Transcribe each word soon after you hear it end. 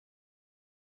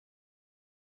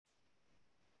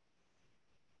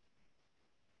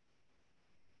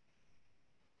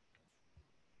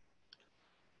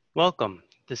Welcome.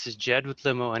 This is Jed with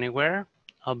Limo Anywhere.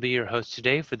 I'll be your host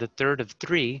today for the third of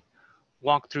 3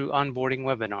 walkthrough onboarding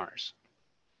webinars.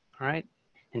 All right.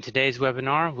 In today's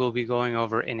webinar, we'll be going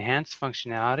over enhanced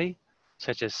functionality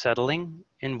such as settling,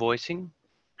 invoicing,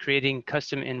 creating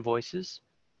custom invoices,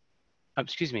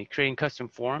 creating custom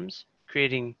forms,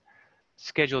 creating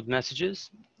scheduled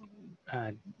messages,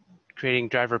 creating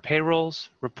driver payrolls,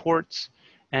 reports,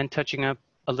 and touching up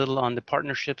a little on the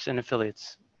partnerships and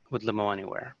affiliates with Limo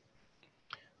Anywhere.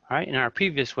 All right, in our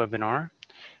previous webinar,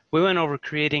 we went over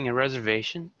creating a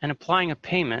reservation and applying a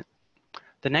payment.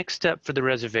 The next step for the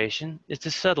reservation is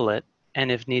to settle it and,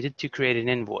 if needed, to create an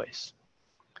invoice.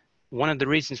 One of the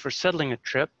reasons for settling a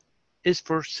trip is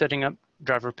for setting up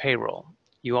driver payroll.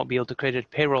 You won't be able to create a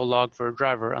payroll log for a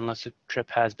driver unless a trip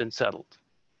has been settled.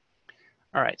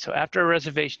 All right, so after a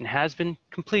reservation has been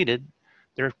completed,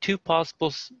 there are 2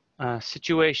 possible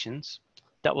situations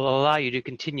that will allow you to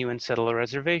continue and settle a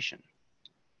reservation.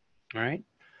 All right,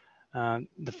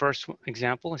 the first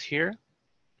example is here.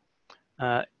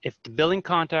 If the billing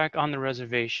contact on the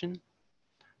reservation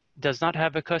does not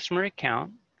have a customer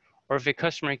account, or if a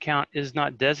customer account is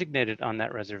not designated on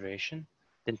that reservation,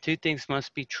 then 2 things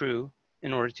must be true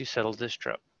in order to settle this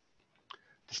trip.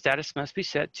 The status must be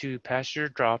set to passenger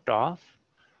dropped off,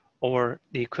 or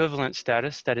the equivalent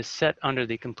status that is set under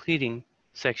the completing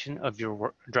section of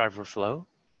your driver flow.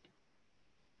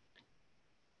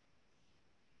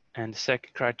 And the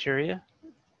second criteria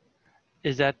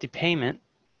is that the payment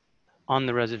on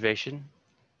the reservation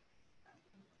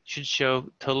should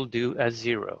show total due as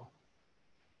 0.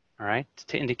 All right,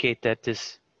 to indicate that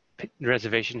this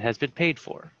reservation has been paid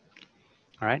for.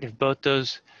 All right, if both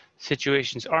those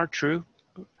situations are true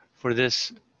for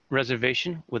this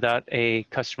reservation without a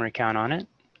customer account on it,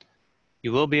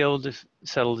 you will be able to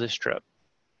settle this trip.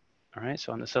 All right,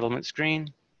 so on the settlement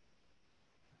screen,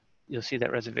 you'll see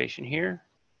that reservation here.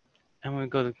 And when we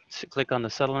go to click on the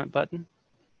settlement button,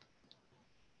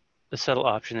 the settle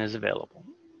option is available.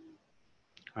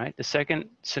 All right, the second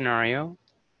scenario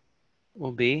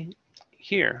will be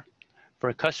here. For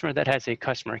a customer that has a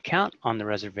customer account on the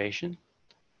reservation,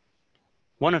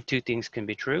 one of 2 things can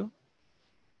be true.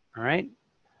 All right,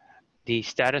 the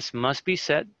status must be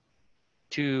set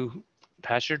to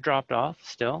passenger dropped off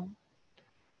still,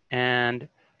 and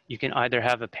you can either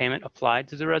have a payment applied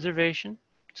to the reservation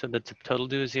so that the total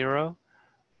due is 0,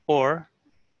 or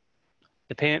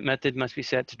the payment method must be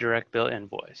set to direct bill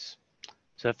invoice.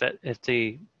 So if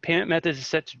the payment method is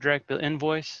set to direct bill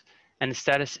invoice and the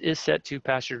status is set to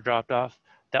passenger dropped off,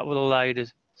 that will allow you to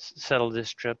settle this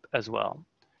trip as well.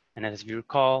 And as you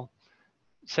recall,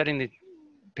 setting the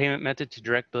payment method to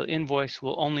direct bill invoice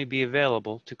will only be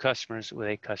available to customers with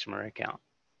a customer account.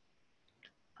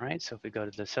 All right, so if we go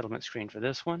to the settlement screen for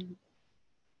this one,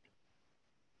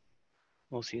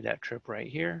 we'll see that trip right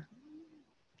here,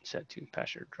 set to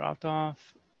passenger dropped off,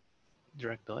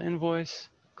 direct bill invoice,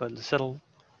 go to the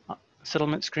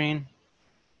settlement screen,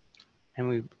 and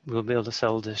we will be able to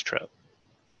settle this trip.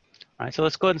 All right, so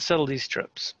let's go ahead and settle these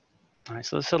trips. All right,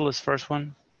 so let's settle this first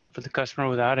one for the customer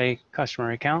without a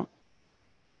customer account.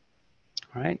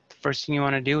 All right, the first thing you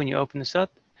want to do when you open this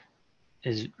up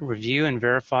is review and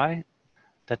verify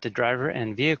that the driver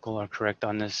and vehicle are correct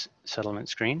on this settlement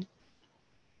screen.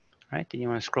 All right, then you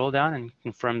want to scroll down and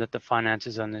confirm that the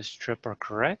finances on this trip are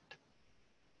correct.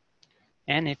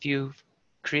 And if you've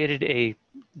created a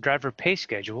driver pay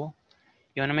schedule,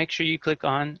 you want to make sure you click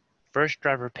on First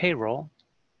Driver Payroll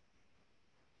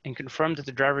and confirm that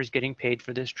the driver is getting paid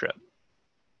for this trip.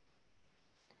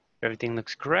 If everything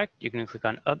looks correct, you're going to click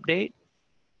on Update,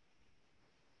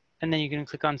 and then you're going to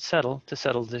click on Settle to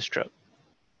settle this trip.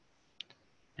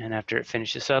 And after it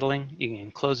finishes settling, you can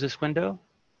close this window,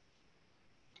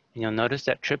 and you'll notice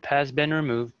that trip has been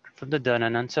removed from the Done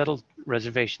and Unsettled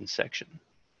Reservations section.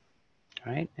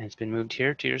 All right, and it's been moved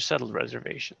here to your settled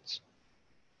reservations.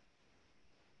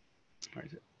 Where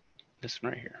is it? This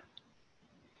one right here.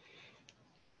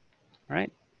 All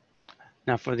right,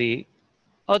 now for the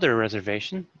other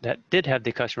reservation that did have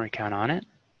the customer account on it,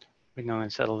 we can go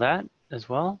and settle that as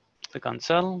well. Click on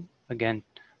Settle. Again,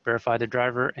 verify the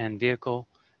driver and vehicle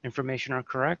information are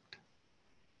correct.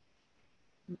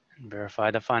 And verify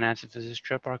the finances for this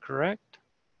trip are correct.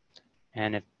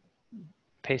 And if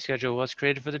pay schedule was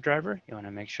created for the driver, you want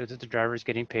to make sure that the driver is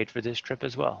getting paid for this trip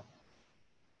as well.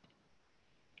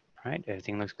 All right,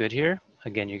 everything looks good here.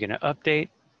 Again, you're going to update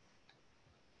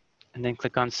and then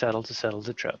click on Settle to settle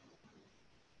the trip.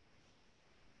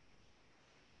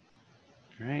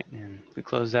 All right, and if we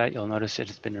close that, you'll notice it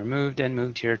has been removed and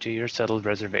moved here to your Settled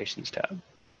Reservations tab.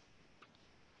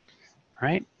 All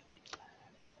right,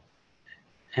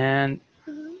 and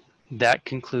that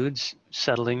concludes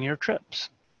settling your trips.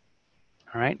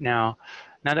 All right, now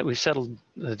that we've settled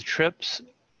the trips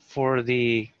for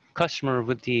the customer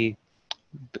with the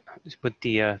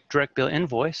direct bill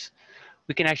invoice,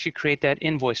 we can actually create that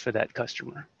invoice for that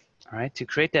customer. All right, to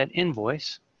create that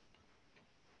invoice,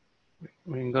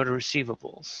 we can go to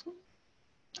receivables.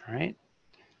 All right.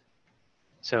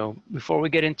 So before we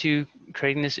get into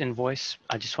creating this invoice,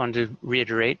 I just wanted to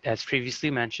reiterate, as previously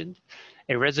mentioned,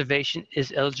 a reservation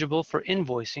is eligible for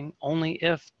invoicing only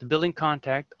if the billing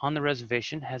contact on the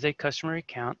reservation has a customer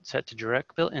account set to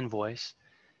direct bill invoice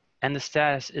and the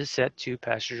status is set to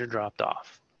passenger dropped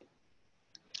off.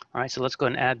 All right, so let's go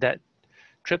and add that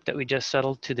trip that we just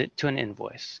settled to an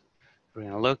invoice. We're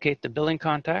going to locate the billing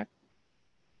contact.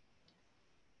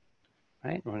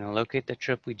 Right, we're going to locate the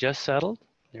trip we just settled.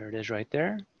 There it is right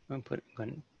there. I'm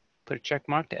going to put a check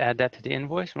mark to add that to the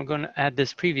invoice. We're going to add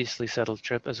this previously settled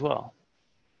trip as well.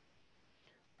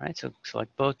 All right, so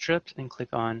select both trips and click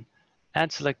on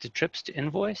Add Selected Trips to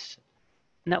Invoice,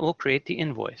 and that will create the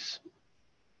invoice.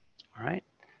 All right,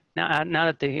 now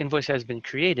that the invoice has been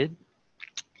created,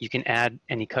 you can add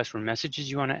any customer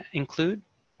messages you want to include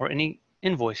or any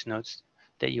invoice notes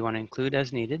that you want to include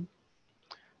as needed.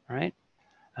 All right.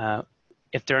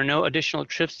 If there are no additional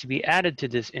trips to be added to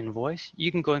this invoice,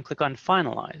 you can go and click on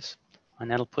Finalize, and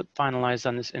that'll put Finalize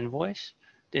on this invoice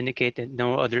to indicate that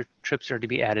no other trips are to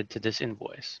be added to this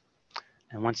invoice.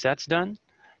 And once that's done,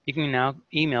 you can now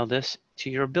email this to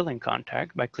your billing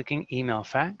contact by clicking Email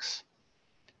Fax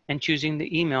and choosing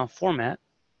the email format,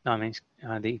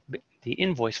 the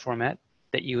invoice format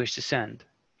that you wish to send.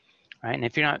 All right, and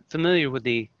if you're not familiar with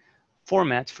the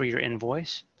formats for your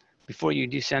invoice, before you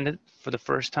do send it for the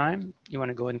first time, you want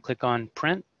to go ahead and click on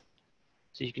Print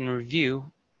so you can review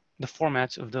the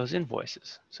formats of those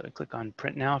invoices. So I click on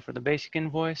Print Now for the basic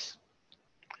invoice,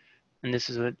 and this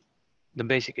is what the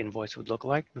basic invoice would look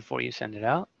like before you send it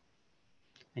out.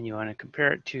 And you want to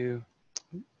compare it to,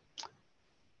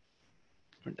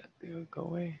 where'd that go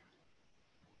away?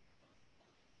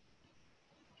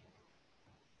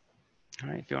 All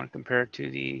right, if you want to compare it to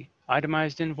the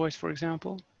itemized invoice, for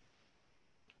example,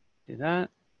 do that,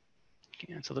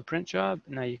 cancel the print job,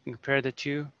 and now you can compare the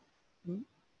two. Where'd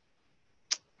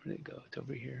it go? It's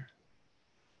over here.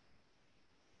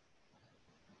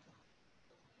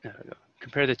 There we go.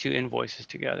 Compare the two invoices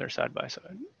together side by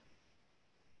side.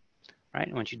 Right,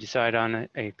 and once you decide on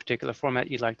a particular format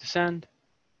you'd like to send,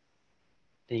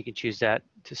 then you can choose that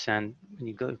to send when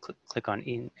you go click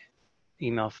on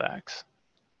email fax.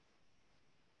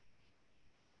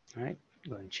 All right,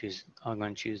 go ahead and choose, I'll go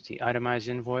and choose the itemized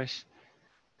invoice.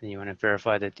 Then you want to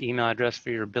verify that the email address for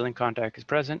your billing contact is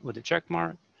present with a check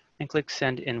mark and click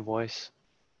send invoice.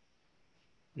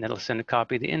 And that'll send a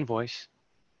copy of the invoice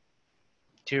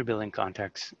to your billing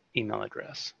contact's email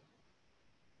address.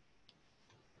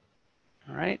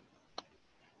 All right.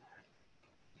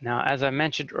 Now, as I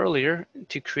mentioned earlier,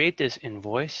 to create this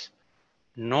invoice,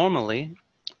 normally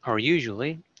or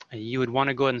usually, you would want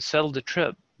to go ahead and settle the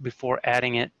trip before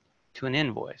adding it to an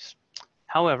invoice.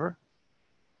 However,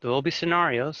 there will be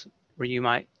scenarios where you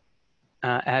might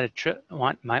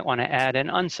might want to add an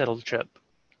unsettled trip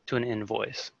to an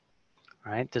invoice.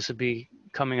 All right, this would be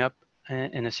coming up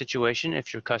in a situation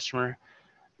if your customer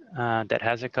that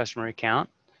has a customer account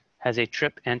has a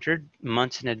trip entered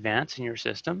months in advance in your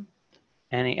system,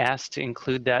 and he asks to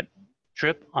include that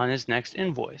trip on his next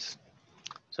invoice.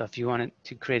 So if you wanted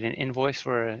to create an invoice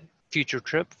for a future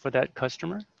trip for that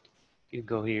customer, you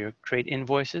go here, create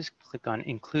invoices, click on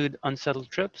include unsettled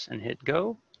trips and hit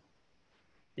go.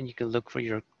 Then you can look for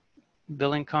your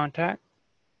billing contact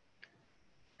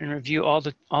and review all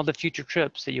the future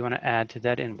trips that you want to add to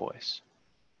that invoice.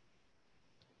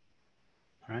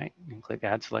 All right, and click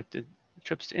add selected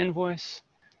trips to invoice.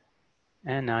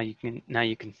 And now you can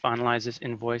finalize this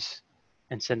invoice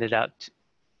and send it out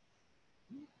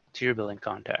to your billing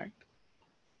contact.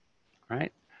 All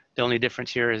right. The only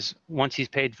difference here is once he's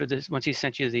paid for this, once he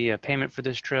sent you the payment for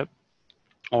this trip,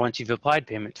 or once you've applied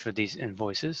payment for these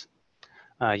invoices,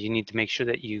 you need to make sure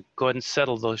that you go ahead and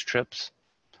settle those trips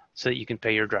so that you can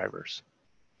pay your drivers.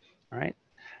 All right.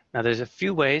 Now there's a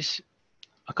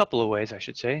couple of ways I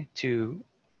should say, to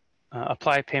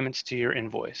apply payments to your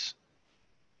invoice.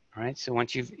 All right. So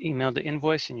once you've emailed the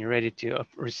invoice and you're ready to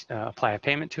apply a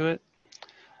payment to it,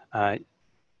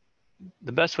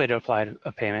 the best way to apply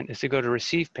a payment is to go to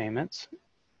Receive Payments,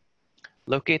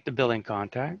 locate the billing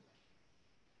contact,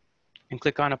 and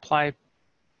click on Apply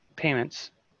Payments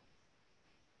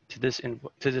to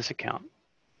this account.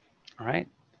 All right.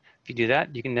 If you do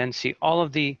that, you can then see all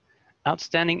of the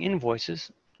outstanding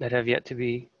invoices that have yet to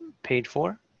be paid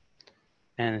for.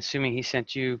 And assuming he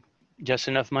sent you just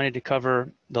enough money to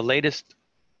cover the latest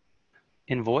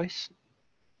invoice.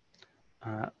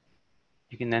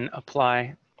 You can then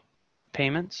apply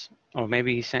payments, or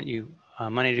maybe he sent you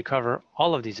money to cover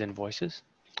all of these invoices,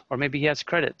 or maybe he has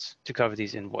credits to cover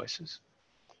these invoices.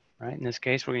 Right? In this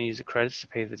case, we're going to use the credits to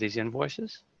pay for these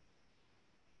invoices.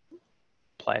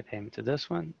 Apply payment to this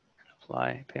one,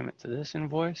 apply payment to this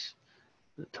invoice.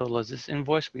 The total of this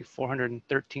invoice will be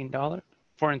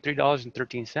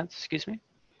 $403.13, excuse me.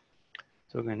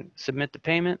 So we're going to submit the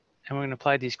payment, and we're going to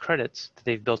apply these credits that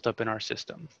they've built up in our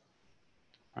system.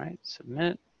 All right,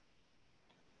 submit,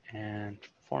 and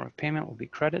form of payment will be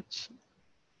credits.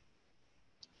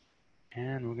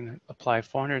 And we're going to apply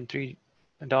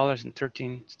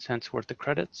 $403.13 worth of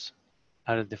credits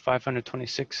out of the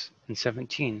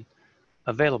 526.17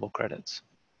 available credits.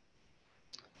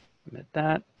 Submit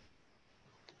that,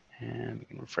 and we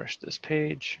can refresh this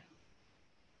page.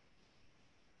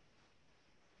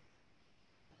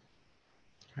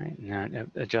 All right, now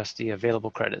adjust the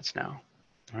available credits now.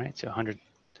 All right, so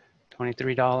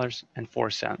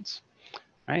 $123.04.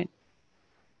 Right,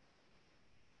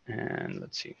 and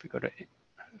let's see if we go to, I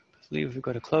believe if we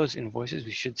go to close invoices,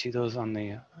 we should see those on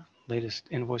the latest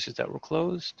invoices that were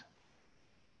closed.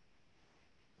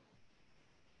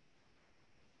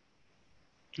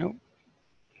 Nope,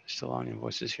 still on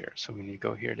invoices here. So we need to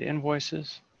go here to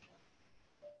invoices,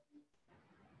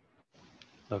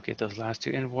 locate those last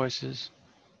two invoices.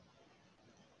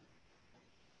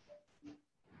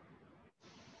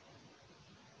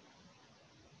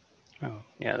 Oh,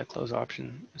 yeah, the close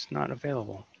option is not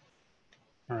available.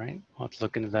 All right, I'll have to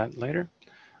look into that later.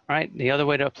 All right, the other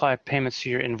way to apply payments to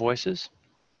your invoices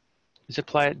is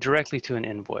apply it directly to an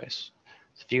invoice.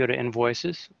 So if you go to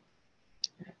invoices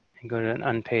and go to an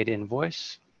unpaid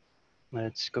invoice,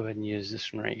 let's go ahead and use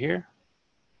this one right here.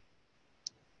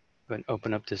 Go ahead and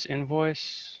open up this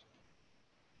invoice.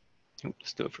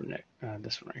 Let's do it for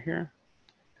this one right here.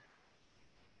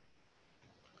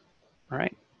 All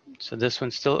right, so this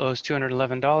one still owes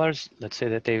 $211. Let's say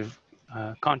that they've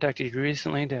contacted you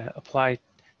recently to apply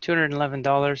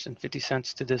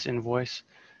 $211.50 to this invoice.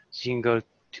 So you can go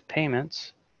to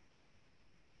payments,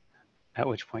 at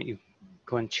which point you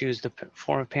go and choose the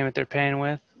form of payment they're paying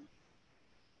with.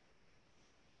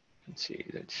 Let's see,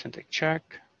 they sent a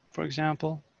check, for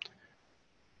example,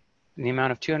 in the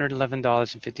amount of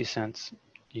 $211.50.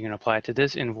 You can apply it to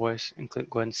this invoice and click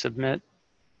go ahead and submit,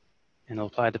 and it'll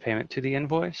apply the payment to the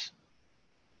invoice.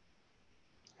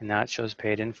 And now it shows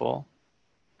paid in full.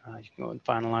 You can go and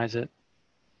finalize it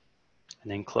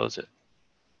and then close it.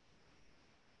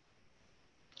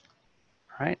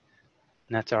 All right,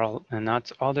 and that's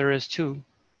all there is to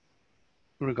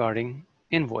regarding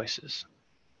invoices.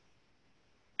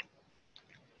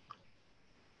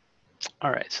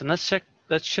 All right, so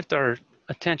let's shift our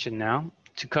attention now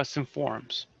to custom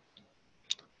forms.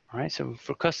 All right, so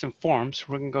for custom forms,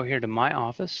 we're going to go here to My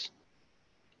Office,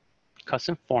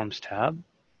 Custom Forms tab.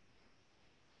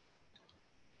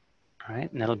 All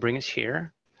right, and that'll bring us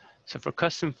here. So for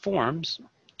custom forms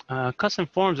are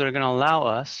going to allow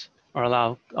us, or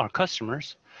allow our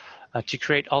customers, to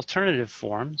create alternative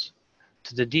forms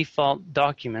to the default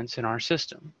documents in our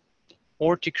system,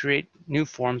 or to create new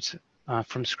forms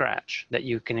from scratch that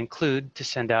you can include to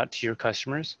send out to your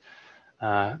customers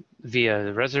via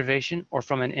the reservation or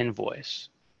from an invoice.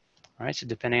 All right, so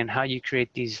depending on how you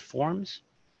create these forms,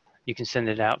 you can send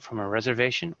it out from a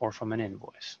reservation or from an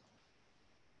invoice.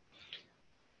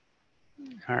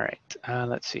 All right,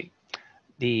 let's see.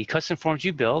 The custom forms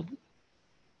you build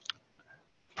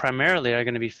primarily are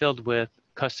going to be filled with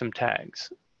custom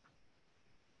tags.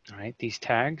 All right, these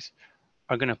tags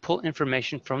are going to pull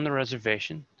information from the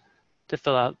reservation to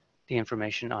fill out the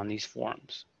information on these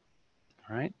forms.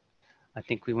 All right, I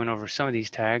think we went over some of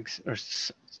these tags, or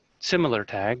similar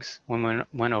tags, when we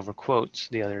went over quotes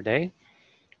the other day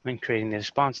when creating the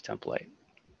response template.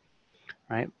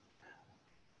 All right,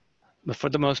 but for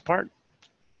the most part,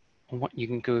 you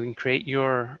can go and create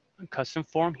your custom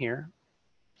form here,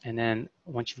 and then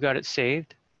once you've got it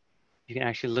saved, you can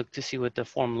actually look to see what the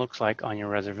form looks like on your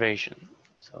reservation.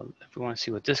 So if we want to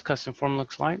see what this custom form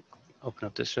looks like, open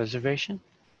up this reservation,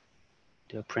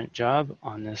 do a print job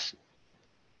on this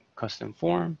custom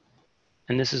form,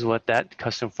 and this is what that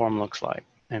custom form looks like.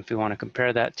 And if we want to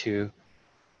compare that to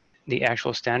the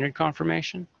actual standard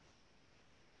confirmation,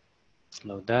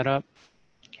 load that up,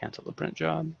 cancel the print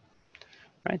job,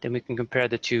 right? Then we can compare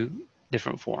the two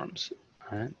different forms.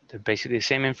 Right? They're basically the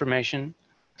same information,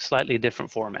 slightly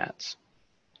different formats.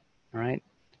 All right.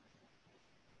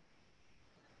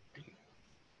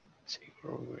 Let's see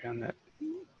where we're on that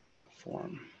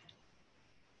form.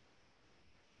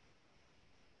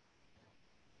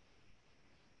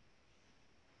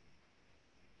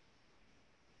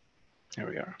 There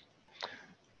we are.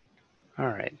 All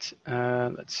right,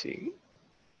 let's see.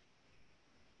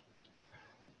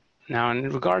 Now, in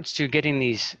regards to getting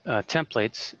these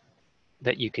templates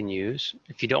that you can use,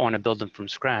 if you don't want to build them from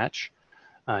scratch,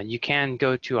 you can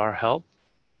go to our help,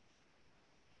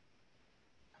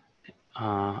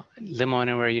 Limo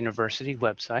Anywhere University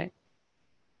website.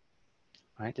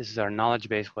 Right, this is our knowledge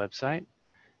base website.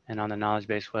 And on the knowledge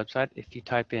base website, if you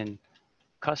type in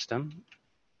custom,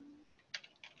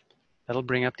 that'll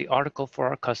bring up the article for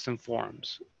our custom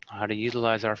forms, how to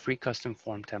utilize our free custom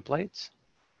form templates.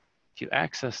 If you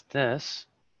access this,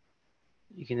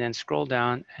 you can then scroll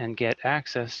down and get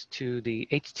access to the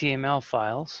HTML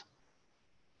files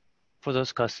for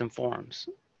those custom forms.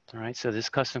 All right, so this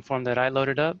custom form that I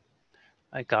loaded up,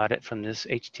 I got it from this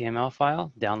HTML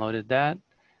file, downloaded that,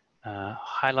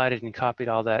 highlighted and copied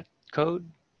all that code,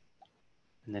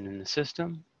 and then in the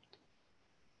system,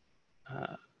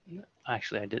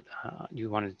 actually I did, you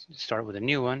want to start with a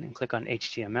new one and click on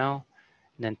HTML,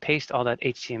 and then paste all that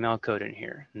HTML code in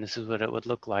here. And this is what it would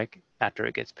look like after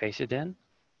it gets pasted in.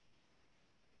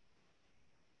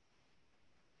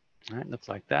 All right, looks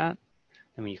like that.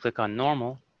 And when you click on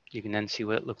normal, you can then see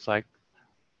what it looks like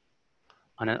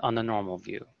on the normal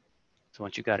view. So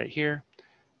once you got it here,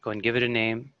 go and give it a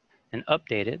name and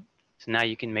update it. So now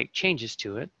you can make changes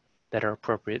to it that are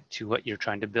appropriate to what you're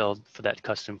trying to build for that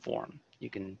custom form. You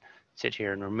can sit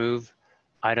here and remove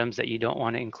items that you don't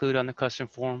want to include on the custom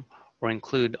form, or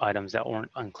include items that weren't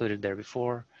included there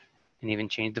before, and even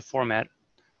change the format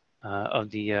of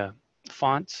the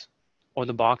fonts or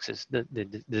the boxes,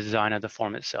 the design of the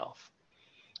form itself.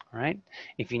 All right.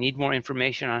 If you need more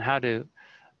information on how to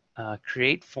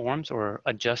create forms or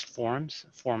adjust forms,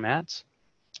 formats,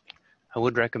 I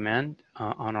would recommend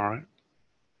on our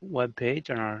web page,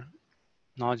 on our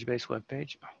knowledge base web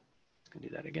page. Oh, let's go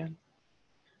do that again.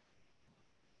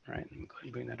 All right, let me go ahead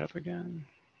and bring that up again.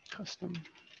 Custom.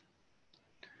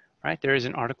 All right, there is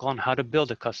an article on how to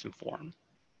build a custom form.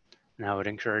 And I would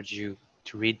encourage you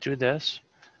to read through this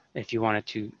if you wanted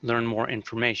to learn more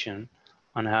information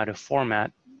on how to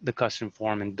format the custom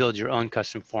form and build your own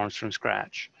custom forms from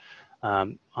scratch.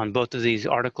 On both of these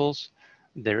articles,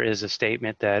 there is a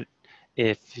statement that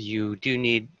if you do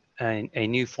need a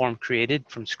new form created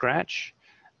from scratch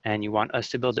and you want us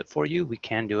to build it for you, we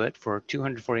can do it for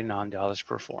 $249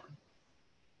 per form.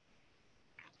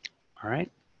 All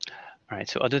right. All right,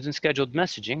 so other than scheduled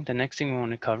messaging, the next thing we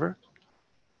want to cover,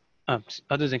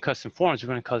 other than custom forms, we're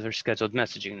going to cover scheduled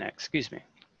messaging next, excuse me.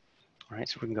 All right,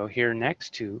 so we can go here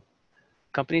next to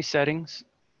company settings,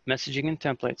 messaging and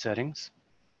template settings,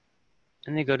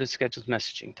 and then go to scheduled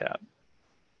messaging tab.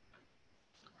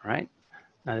 All right,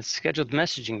 now the scheduled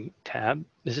messaging tab,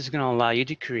 this is going to allow you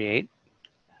to create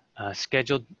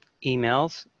scheduled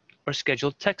emails or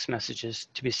scheduled text messages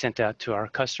to be sent out to our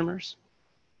customers,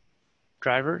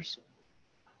 drivers,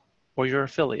 or your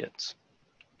affiliates.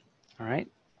 All right,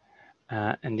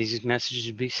 and these messages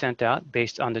will be sent out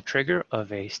based on the trigger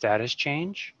of a status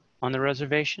change on the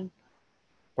reservation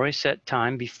or a set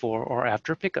time before or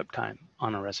after pickup time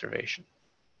on a reservation.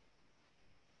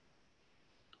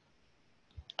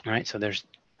 All right, so there's,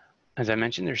 as I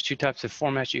mentioned, there's two types of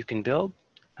formats you can build.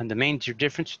 And the major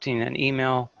difference between an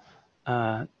email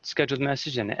scheduled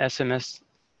message and an SMS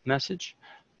message,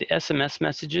 the SMS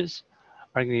messages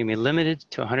are going to be limited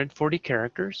to 140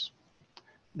 characters.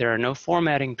 There are no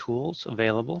formatting tools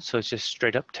available, so it's just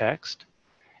straight up text.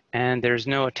 And there's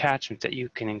no attachment that you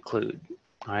can include,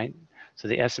 right? So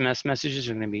the SMS messages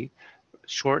are going to be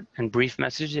short and brief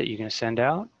messages that you're going to send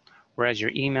out, whereas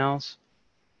your emails,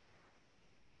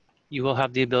 you will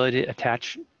have the ability to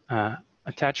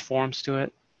attach forms to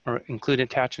it or include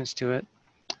attachments to it.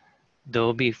 There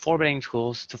will be formatting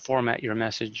tools to format your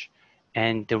message,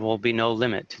 and there will be no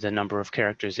limit to the number of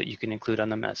characters that you can include on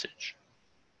the message.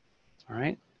 All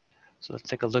right, so let's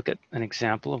take a look at an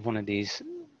example of one of these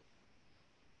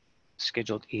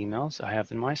scheduled emails I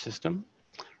have in my system.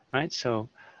 All right, so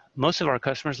most of our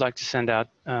customers like to send out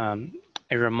a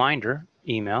reminder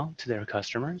email to their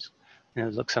customers, and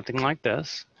it looks something like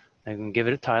this. They can give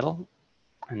it a title,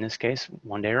 in this case,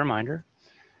 one-day reminder.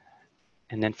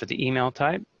 And then for the email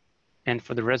type and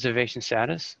for the reservation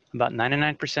status, about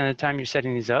 99% of the time you're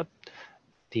setting these up,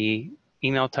 the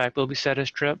email type will be set as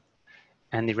trip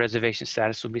and the reservation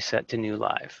status will be set to new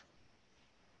live.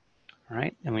 All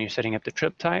right, and when you're setting up the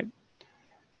trip type,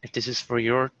 if this is for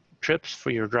your trips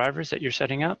for your drivers that you're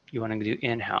setting up, you want to do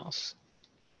in-house.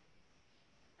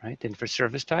 Right, then for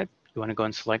service type, you want to go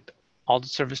and select all the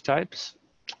service types.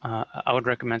 I would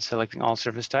recommend selecting all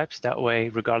service types. That way,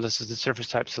 regardless of the service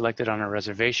type selected on a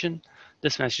reservation,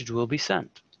 this message will be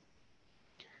sent.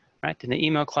 right? Then the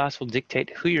email class will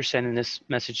dictate who you're sending this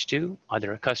message to,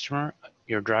 either a customer,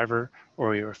 your driver,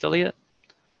 or your affiliate.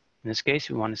 In this case,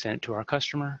 we want to send it to our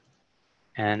customer.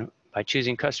 And by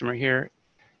choosing customer here,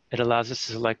 it allows us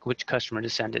to select which customer to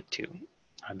send it to,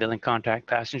 a billing contact,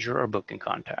 passenger, or booking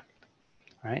contact.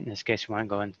 All right, in this case, we want to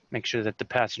go and make sure that the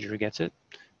passenger gets it.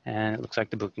 And it looks like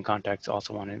the booking contacts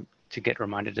also wanted to get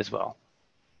reminded as well.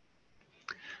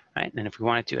 All right, and if we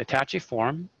wanted to attach a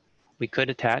form, we could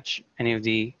attach any of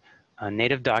the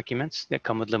native documents that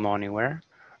come with Limo Anywhere,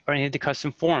 or any of the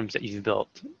custom forms that you've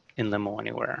built in Limo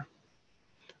Anywhere.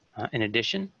 In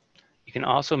addition, you can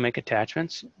also make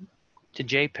attachments to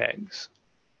JPEGs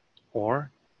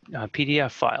or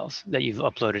PDF files that you've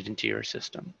uploaded into your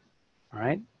system. All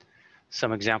right.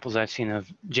 Some examples I've seen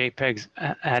of JPEGs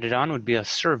added on would be a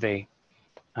survey,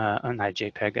 not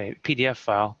JPEG, a PDF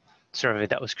file survey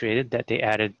that was created that they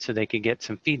added so they could get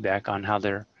some feedback on how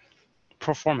their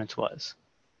performance was.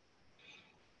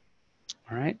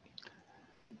 All right.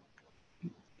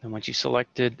 And once you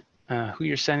selected who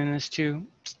you're sending this to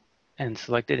and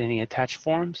selected any attached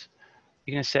forms,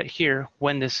 you're going to set here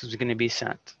when this is going to be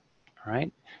sent. All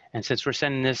right. And since we're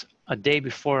sending this a day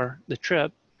before the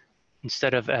trip,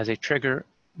 instead of as a trigger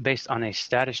based on a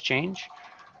status change,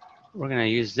 we're going to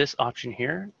use this option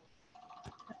here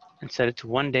and set it to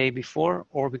 1 day before,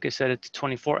 or we could set it to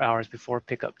 24 hours before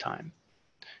pickup time.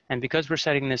 And because we're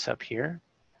setting this up here,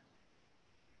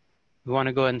 we want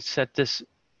to go ahead and set this,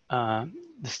 the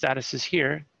statuses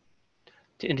here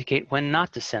to indicate when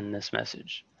not to send this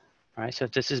message. All right, so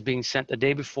if this is being sent the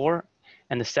day before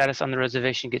and the status on the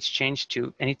reservation gets changed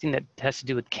to anything that has to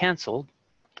do with canceled,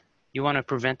 you want to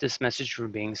prevent this message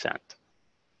from being sent.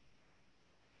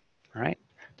 All right,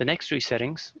 the next three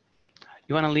settings,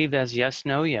 you want to leave as yes,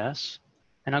 no, yes,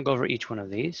 and I'll go over each one of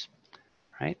these.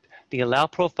 All right, the allow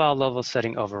profile level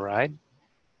setting override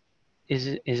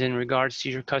is in regards to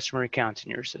your customer accounts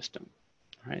in your system.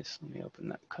 All right, so let me open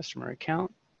that customer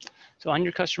account. So on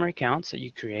your customer accounts that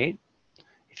you create,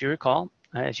 if you recall,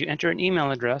 as you enter an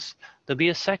email address, there'll be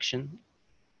a section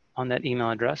on that email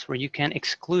address where you can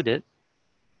exclude it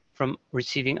from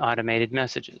receiving automated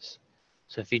messages.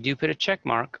 So if you do put a check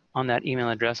mark on that email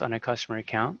address on a customer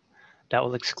account, that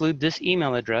will exclude this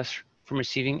email address from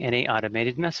receiving any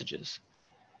automated messages.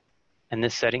 And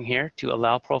this setting here, to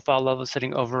allow profile level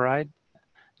setting override,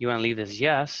 you want to leave as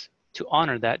yes to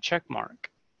honor that check mark.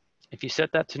 If you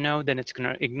set that to no, then it's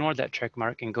going to ignore that check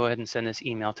mark and go ahead and send this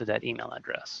email to that email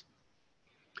address.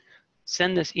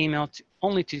 Send this email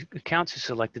only to accounts who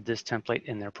selected this template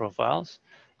in their profiles.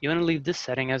 You want to leave this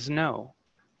setting as no.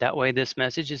 That way this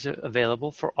message is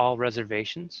available for all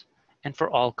reservations and for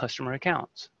all customer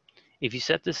accounts. If you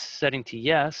set this setting to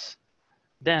yes,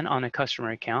 then on a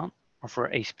customer account or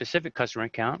for a specific customer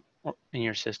account in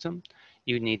your system,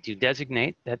 you need to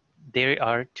designate that they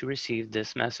are to receive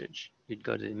this message. You'd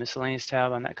go to the miscellaneous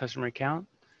tab on that customer account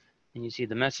and you see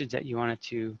the message that you wanted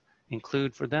to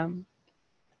include for them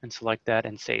and select that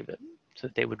and save it so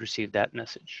that they would receive that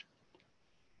message.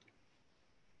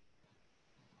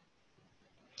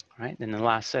 All right, then the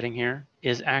last setting here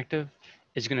is active,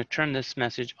 is going to turn this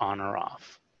message on or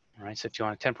off. All right, so if you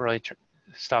want to temporarily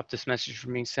stop this message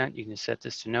from being sent, you can set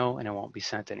this to no and it won't be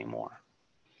sent anymore.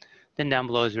 Then down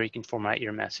below is where you can format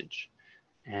your message.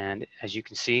 And as you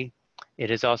can see,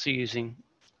 it is also using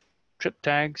trip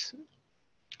tags,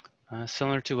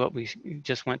 similar to what we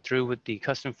just went through with the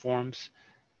custom forms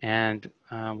and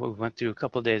what we went through a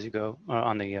couple of days ago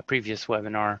on the previous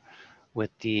webinar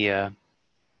with the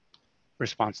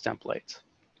response templates.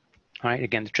 All right,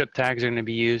 again, the trip tags are going to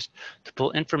be used to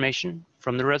pull information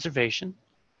from the reservation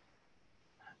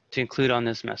to include on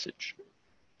this message.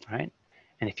 All right,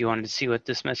 and if you wanted to see what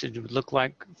this message would look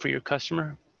like for your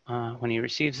customer when he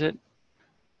receives it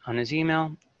on his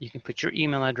email, you can put your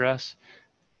email address,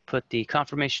 put the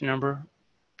confirmation number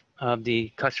of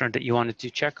the customer that you wanted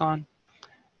to check on,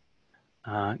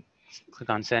 click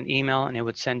on send email, and it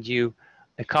would send you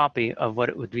a copy of what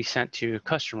it would be sent to your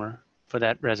customer for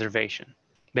that reservation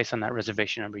based on that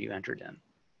reservation number you entered in.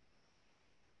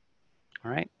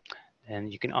 All right,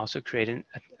 and you can also create a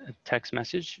text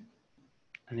message.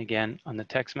 And again, on the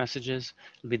text messages,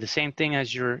 it'll be the same thing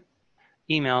as your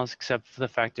emails, except for the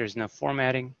fact there's no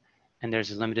formatting and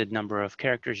there's a limited number of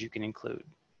characters you can include.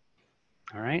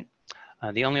 All right,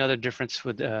 the only other difference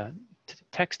with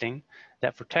texting,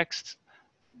 that for text,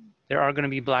 there are going to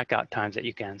be blackout times that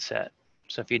you can set.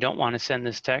 So if you don't want to send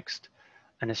this text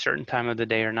at a certain time of the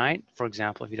day or night, for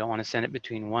example, if you don't want to send it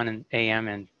between 1 a.m.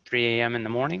 and 3 a.m. in the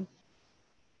morning,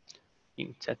 you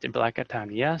can set the blackout time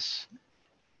to yes,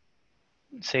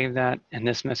 save that, and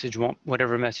this message won't,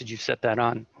 whatever message you set that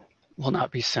on, will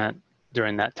not be sent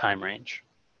during that time range.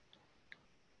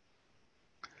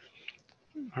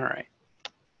 All right.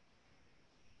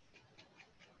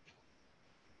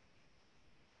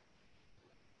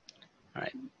 All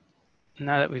right.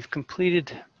 Now that we've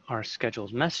completed our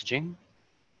scheduled messaging,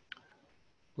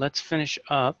 let's finish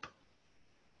up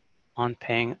on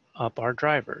paying up our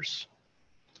drivers.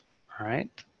 All right.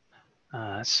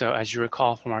 So as you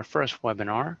recall from our first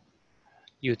webinar,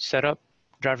 you'd set up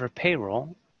driver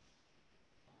payroll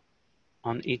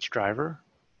on each driver.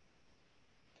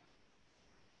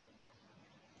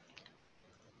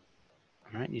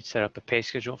 All right. You'd set up a pay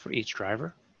schedule for each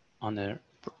driver on the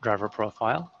driver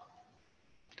profile.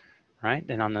 Right.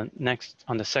 And on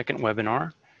the second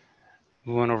webinar,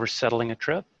 we went over settling a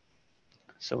trip.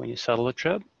 So when you settle a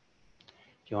trip,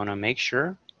 you want to make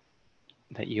sure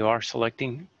that you are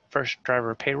selecting first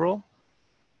driver payroll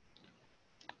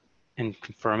and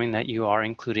confirming that you are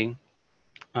including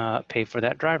pay for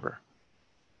that driver.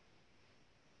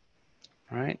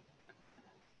 All right.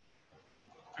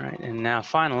 All right. And now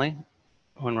finally,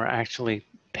 when we're actually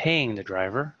paying the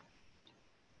driver,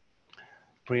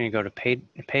 we're going to go to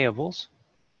payables.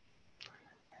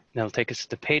 That'll take us to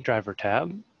the pay driver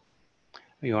tab.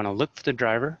 You want to look for the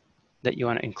driver that you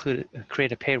want to include,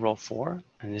 create a payroll for,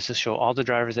 and this will show all the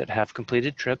drivers that have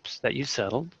completed trips that you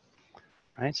settled.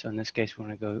 Right. So in this case, we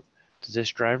want to go to this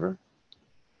driver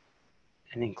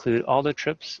and include all the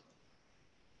trips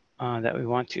that we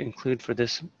want to include for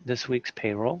this week's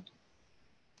payroll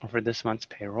or for this month's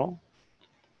payroll,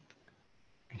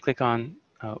 and click on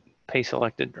pay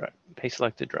selected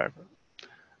driver.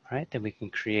 All right. Then we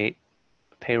can create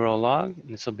a payroll log,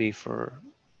 and this will be for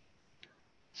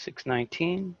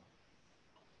 6/19.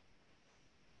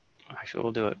 Actually,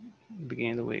 we'll do it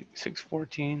beginning of the week,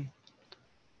 6/14.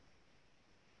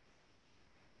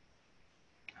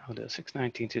 I'll do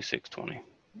 6/19 to 6/20,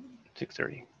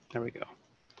 6/30. There we go.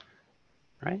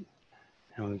 All right.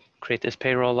 And we create this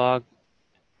payroll log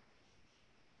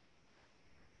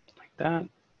like that.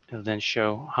 It'll then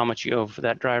show how much you owe for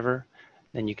that driver.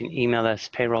 Then you can email this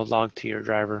payroll log to your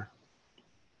driver,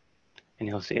 and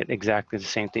you'll see it exactly the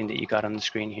same thing that you got on the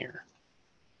screen here.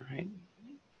 All right.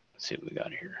 Let's see what we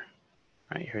got here.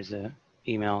 All right. Here's the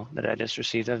email that I just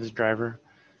received of this driver,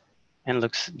 and it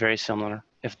looks very similar,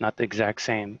 if not the exact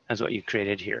same as what you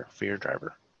created here for your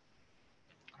driver.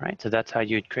 All right. So that's how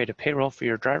you'd create a payroll for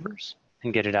your drivers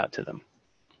and get it out to them.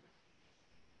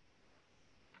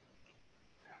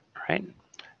 All right.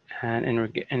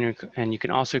 And you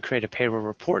can also create a payroll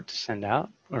report to send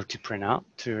out or to print out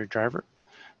to your driver.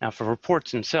 Now for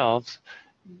reports themselves,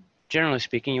 generally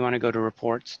speaking, you want to go to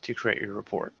reports to create your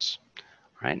reports.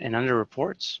 Right? And under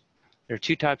reports, there are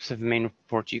two types of main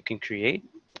reports you can create.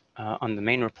 On the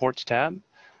main reports tab,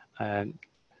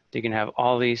 you can have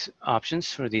all these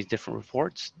options for these different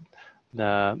reports.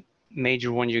 The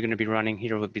major one you're going to be running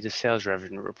here would be the sales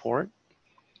revenue report.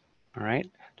 All right.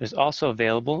 There's also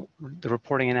available the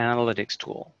reporting and analytics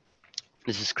tool.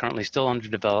 This is currently still under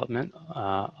development.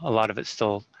 A lot of it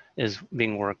still is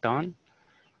being worked on,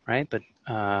 right? But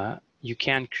you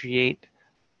can create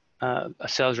a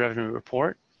sales revenue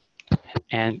report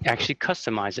and actually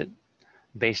customize it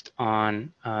based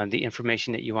on the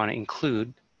information that you want to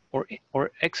include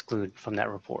or exclude from that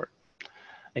report.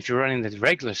 If you're running the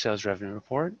regular sales revenue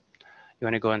report, you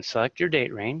want to go and select your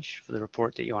date range for the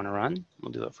report that you want to run.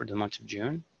 We'll do it for the month of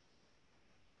June.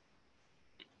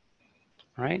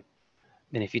 All right.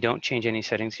 Then if you don't change any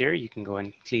settings here, you can go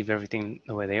and leave everything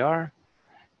the way they are.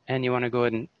 And you want to go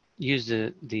ahead and use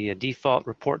the default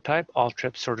report type, all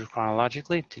trips sorted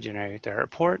chronologically, to generate that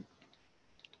report.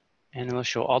 And it will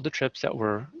show all the trips that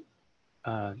were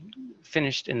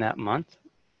finished in that month.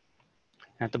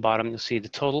 At the bottom, you'll see the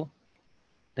total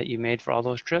that you made for all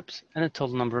those trips and the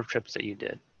total number of trips that you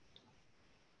did.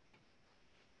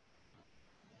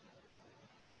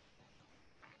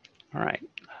 All right.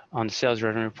 On the sales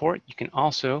revenue report, you can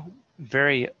also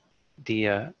vary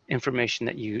the information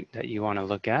that you want to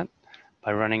look at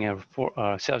by running a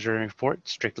sales revenue report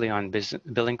strictly on business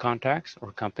billing contacts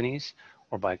or companies,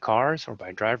 or by cars, or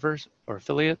by drivers or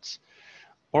affiliates,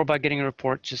 or by getting a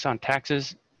report just on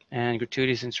taxes and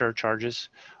gratuities and surcharges,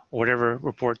 or whatever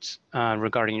reports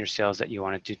regarding your sales that you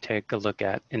wanted to take a look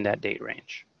at in that date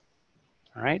range.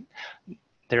 All right.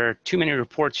 There are too many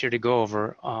reports here to go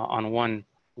over on one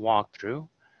walkthrough.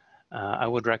 I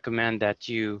would recommend that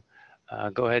you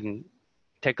go ahead and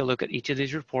take a look at each of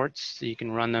these reports so you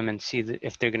can run them and see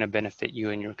if they're going to benefit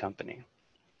you and your company.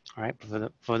 All right,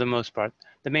 for the most part,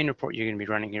 the main report you're going to be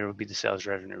running here will be the sales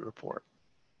revenue report.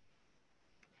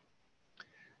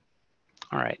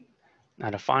 All right,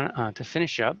 now to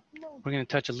finish up, we're going to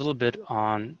touch a little bit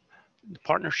on the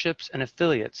partnerships and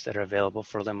affiliates that are available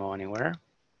for Limo Anywhere.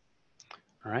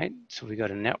 All right, so we go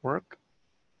to network,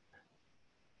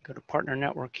 go to partner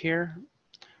network here.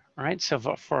 All right, so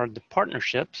for the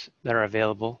partnerships that are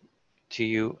available to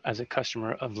you as a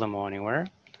customer of Limo Anywhere,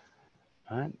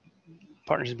 all right,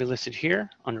 partners will be listed here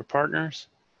under partners,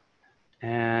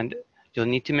 and you'll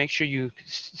need to make sure you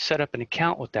set up an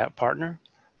account with that partner.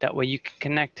 That way you can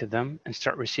connect to them and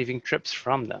start receiving trips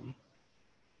from them.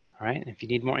 All right, and if you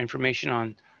need more information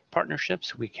on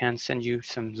partnerships, we can send you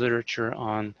some literature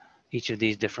on each of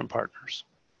these different partners.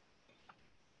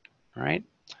 All right,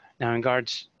 now in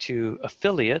regards to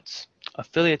affiliates,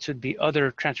 affiliates would be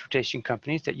other transportation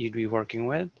companies that you'd be working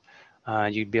with.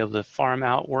 You'd be able to farm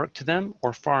out work to them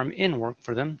or farm in work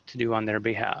for them to do on their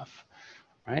behalf.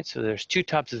 All right, so there's two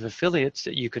types of affiliates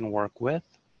that you can work with.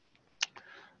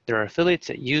 There are affiliates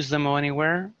that use Limo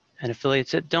Anywhere and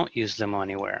affiliates that don't use Limo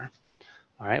Anywhere.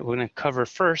 All right, we're going to cover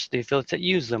first the affiliates that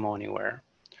use Limo Anywhere.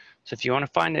 So if you want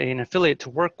to find an affiliate to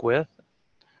work with,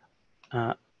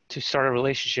 to start a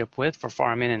relationship with for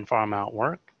farm in and farm out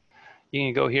work, you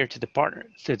can go here to the partner,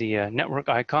 to the network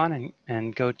icon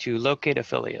and go to locate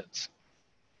affiliates.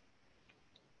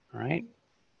 All right.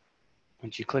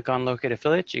 Once you click on locate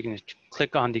affiliates, you can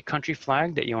click on the country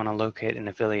flag that you want to locate an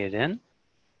affiliate in.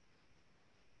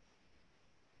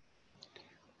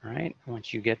 All right.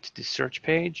 Once you get to the search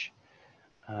page,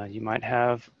 you might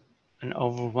have an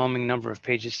overwhelming number of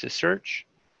pages to search.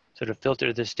 So to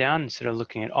filter this down, instead of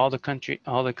looking at all the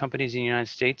companies in the United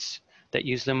States that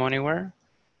use Limo Anywhere,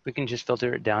 we can just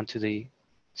filter it down to the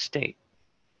state.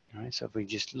 All right, so if we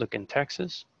just look in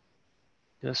Texas,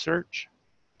 do a search,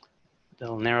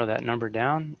 that'll narrow that number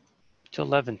down to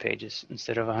 11 pages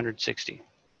instead of 160.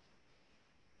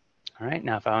 All right,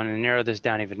 now if I want to narrow this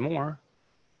down even more,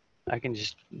 I can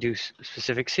just do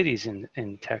specific cities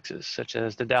in Texas, such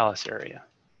as the Dallas area.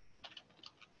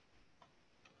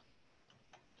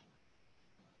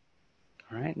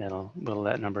 All right, that'll whittle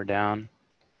that number down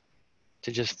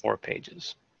to just 4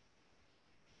 pages.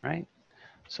 Right?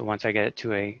 So once I get it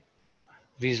to a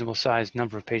reasonable sized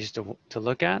number of pages to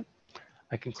look at,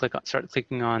 I can start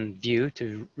clicking on view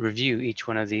to review each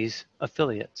one of these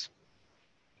affiliates.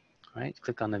 All right,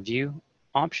 click on the view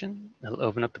option. It'll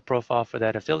open up the profile for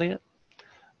that affiliate.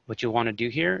 What you'll want to do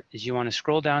here is you want to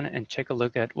scroll down and take a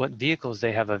look at what vehicles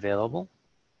they have available.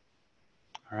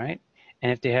 All right,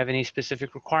 and if they have any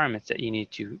specific requirements that you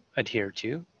need to adhere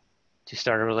to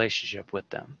start a relationship with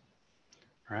them.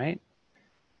 All right.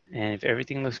 And if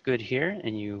everything looks good here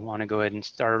and you want to go ahead and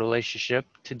start a relationship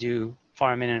to do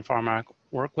farm in and farm out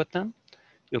work with them,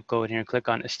 you'll go in here and click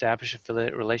on Establish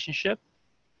Affiliate Relationship,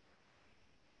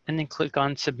 and then click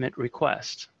on Submit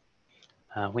Request.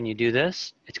 When you do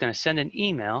this, it's going to send an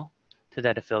email to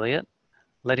that affiliate,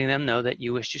 letting them know that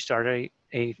you wish to start a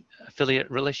affiliate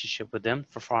relationship with them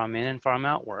for farm in and farm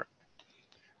out work.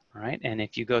 All right, and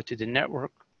if you go to the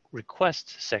Network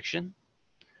Request section,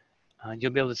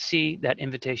 you'll be able to see that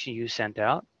invitation you sent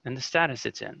out and the status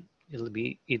it's in. It'll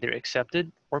be either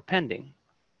accepted or pending.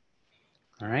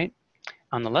 All right.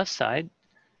 On the left side,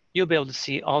 you'll be able to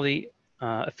see all the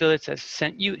affiliates that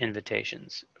sent you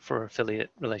invitations for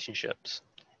affiliate relationships,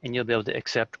 and you'll be able to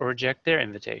accept or reject their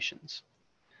invitations.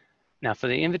 Now, for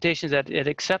the invitations that it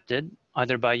accepted,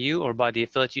 either by you or by the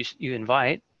affiliates you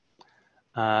invite,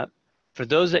 for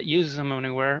those that use Limo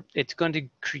Anywhere, it's going to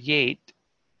create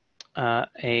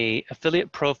a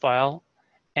affiliate profile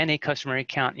and a customer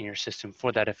account in your system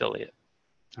for that affiliate.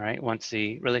 All right, once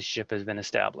the relationship has been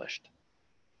established.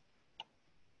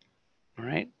 All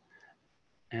right,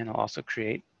 and I'll also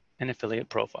create an affiliate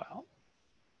profile.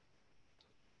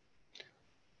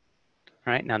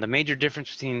 All right, now the major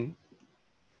difference between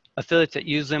affiliates that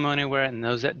use Limo Anywhere and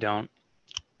those that don't,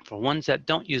 for ones that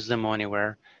don't use Limo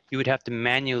Anywhere, you would have to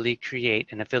manually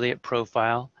create an affiliate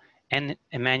profile and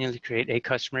manually create a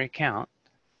customer account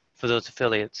for those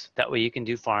affiliates. That way you can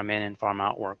do farm in and farm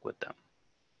out work with them.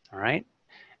 All right,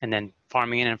 and then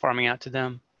farming in and farming out to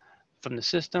them from the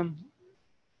system.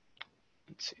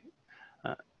 Let's see.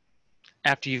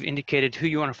 After you've indicated who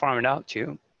you want to farm it out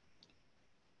to,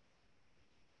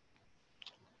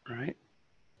 right,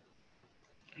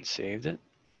 and saved it.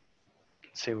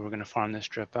 Let's say we're going to farm this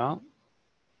trip out.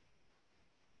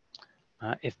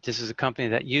 If this is a company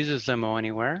that uses Limo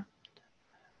Anywhere,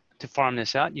 to farm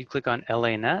this out, you click on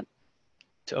LANet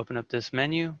to open up this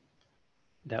menu.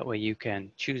 That way you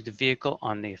can choose the vehicle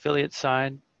on the affiliate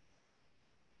side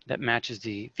that matches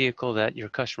the vehicle that your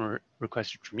customer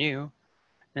requested from you,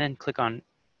 and then click on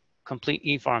Complete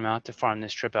eFarm Out to farm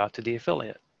this trip out to the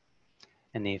affiliate.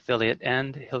 And the affiliate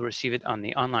end, he'll receive it on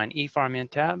the Online eFarm In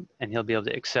tab, and he'll be able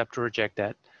to accept or reject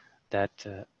that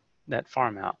that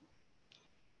farm out,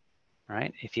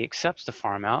 right? If he accepts the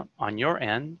farm out on your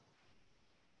end,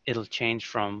 it'll change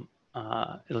from,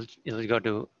 it'll go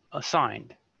to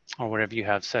assigned or whatever you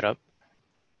have set up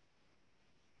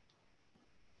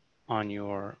on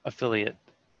your affiliate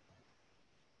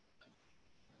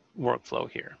workflow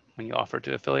here. When you offer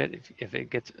to affiliate, if it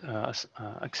gets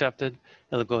accepted,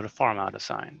 it'll go to farm out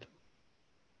assigned.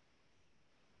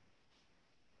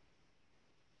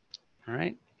 All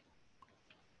right.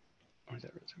 Where's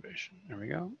that reservation? There we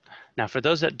go. Now, for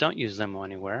those that don't use Limo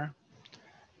Anywhere,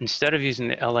 instead of using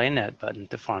the LANet button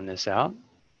to farm this out,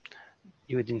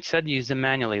 you would instead use the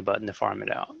manually button to farm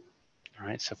it out. All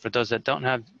right. So for those that don't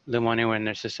have Limo Anywhere in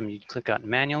their system, you'd click on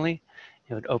manually.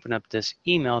 It would open up this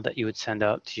email that you would send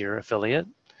out to your affiliate,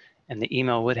 and the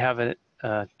email would have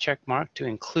a check mark to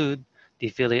include the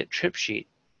affiliate trip sheet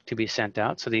to be sent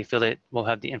out, so the affiliate will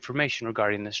have the information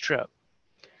regarding this trip.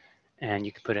 And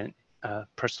you can put in a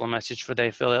personal message for the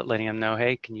affiliate, letting them know,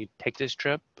 hey, can you take this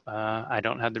trip? I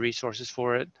don't have the resources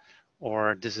for it,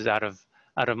 or this is out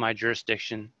of my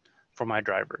jurisdiction for my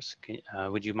drivers.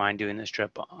 Would you mind doing this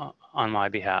trip on my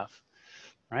behalf?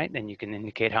 Right? And you can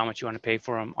indicate how much you want to pay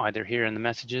for them, either here in the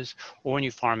messages or when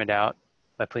you farm it out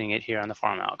by putting it here on the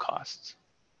farm out costs.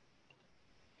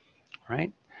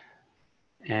 Right?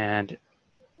 And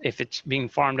if it's being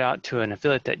farmed out to an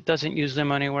affiliate that doesn't use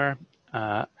Limo Anywhere,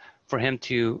 for him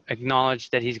to acknowledge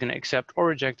that he's going to accept or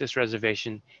reject this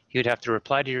reservation, he would have to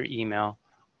reply to your email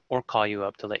or call you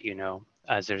up to let you know,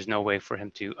 as there's no way for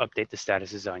him to update the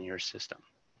statuses on your system.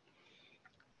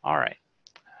 All right.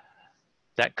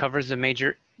 That covers the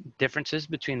major differences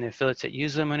between the affiliates that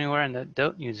use Limo Anywhere and that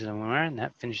don't use Limo Anywhere, and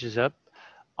that finishes up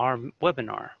our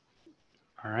webinar.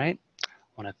 All right. I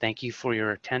want to thank you for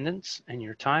your attendance and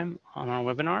your time on our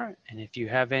webinar. And if you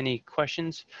have any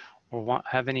questions or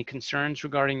have any concerns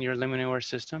regarding your Limo Anywhere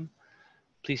system,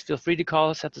 please feel free to call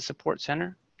us at the support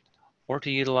center or to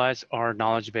utilize our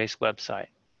knowledge base website.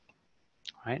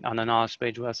 All right. On the knowledge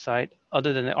base website,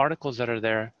 other than the articles that are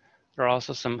there, there are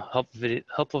also some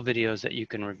helpful videos that you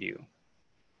can review.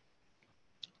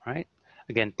 All right.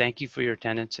 Again, thank you for your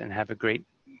attendance and have a great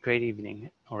evening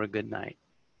or a good night.